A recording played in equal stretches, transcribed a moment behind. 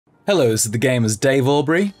Hello, this is the gamer's Dave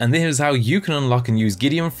Aubrey, and this is how you can unlock and use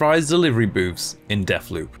Gideon Fry's delivery booths in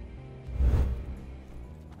Deathloop.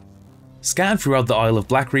 Scattered throughout the Isle of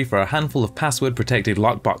Blackreef are a handful of password-protected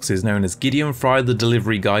lockboxes known as Gideon Fry the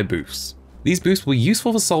Delivery Guy booths. These booths were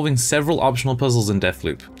useful for solving several optional puzzles in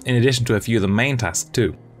Deathloop, in addition to a few of the main tasks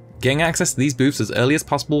too. Getting access to these booths as early as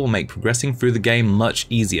possible will make progressing through the game much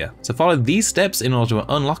easier, so follow these steps in order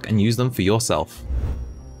to unlock and use them for yourself.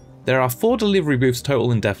 There are 4 delivery booths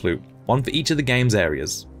total in Deathloop, one for each of the game's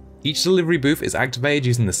areas. Each delivery booth is activated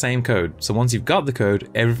using the same code, so once you've got the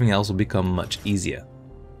code, everything else will become much easier.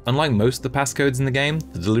 Unlike most of the passcodes in the game,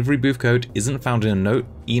 the delivery booth code isn't found in a note,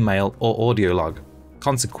 email, or audio log.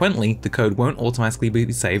 Consequently, the code won't automatically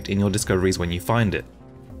be saved in your discoveries when you find it.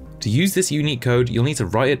 To use this unique code, you'll need to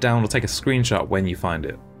write it down or take a screenshot when you find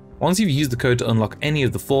it. Once you've used the code to unlock any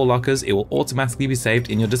of the 4 lockers, it will automatically be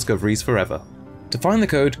saved in your discoveries forever. To find the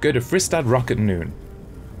code, go to Fristad Rock at noon.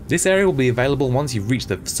 This area will be available once you've reached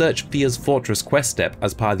the Search Fia's Fortress quest step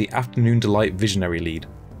as part of the Afternoon Delight Visionary lead.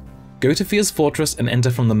 Go to Fia's Fortress and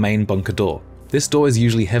enter from the main bunker door. This door is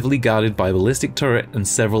usually heavily guarded by a ballistic turret and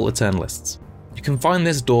several Eternalists. You can find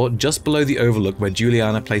this door just below the overlook where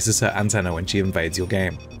Juliana places her antenna when she invades your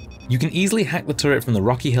game. You can easily hack the turret from the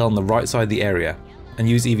rocky hill on the right side of the area, and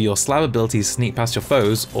use either your slab abilities to sneak past your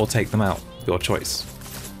foes or take them out, your choice.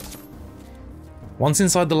 Once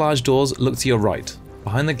inside the large doors, look to your right.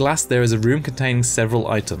 Behind the glass there is a room containing several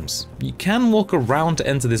items. You can walk around to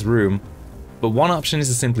enter this room, but one option is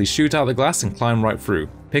to simply shoot out the glass and climb right through.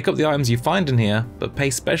 Pick up the items you find in here, but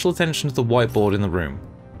pay special attention to the whiteboard in the room.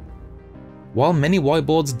 While many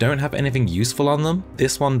whiteboards don't have anything useful on them,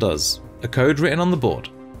 this one does. A code written on the board.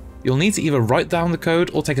 You'll need to either write down the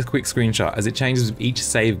code or take a quick screenshot as it changes with each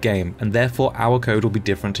save game, and therefore our code will be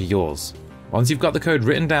different to yours. Once you've got the code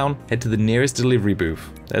written down, head to the nearest delivery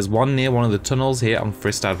booth. There's one near one of the tunnels here on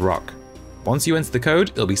Fristad Rock. Once you enter the code,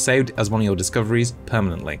 it'll be saved as one of your discoveries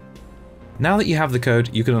permanently. Now that you have the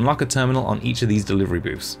code, you can unlock a terminal on each of these delivery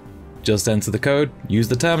booths. Just enter the code, use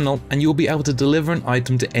the terminal, and you'll be able to deliver an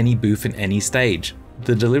item to any booth in any stage.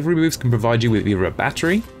 The delivery booths can provide you with either a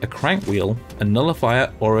battery, a crank wheel, a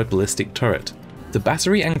nullifier, or a ballistic turret. The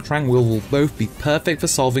battery and crank wheel will both be perfect for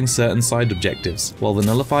solving certain side objectives, while the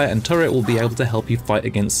nullifier and turret will be able to help you fight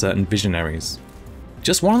against certain visionaries.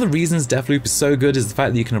 Just one of the reasons Deathloop is so good is the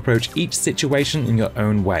fact that you can approach each situation in your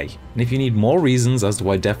own way. And if you need more reasons as to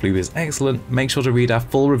why Deathloop is excellent, make sure to read our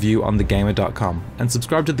full review on thegamer.com, and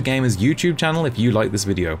subscribe to the gamer's YouTube channel if you like this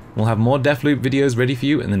video. We'll have more Deathloop videos ready for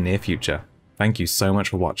you in the near future. Thank you so much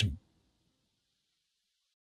for watching.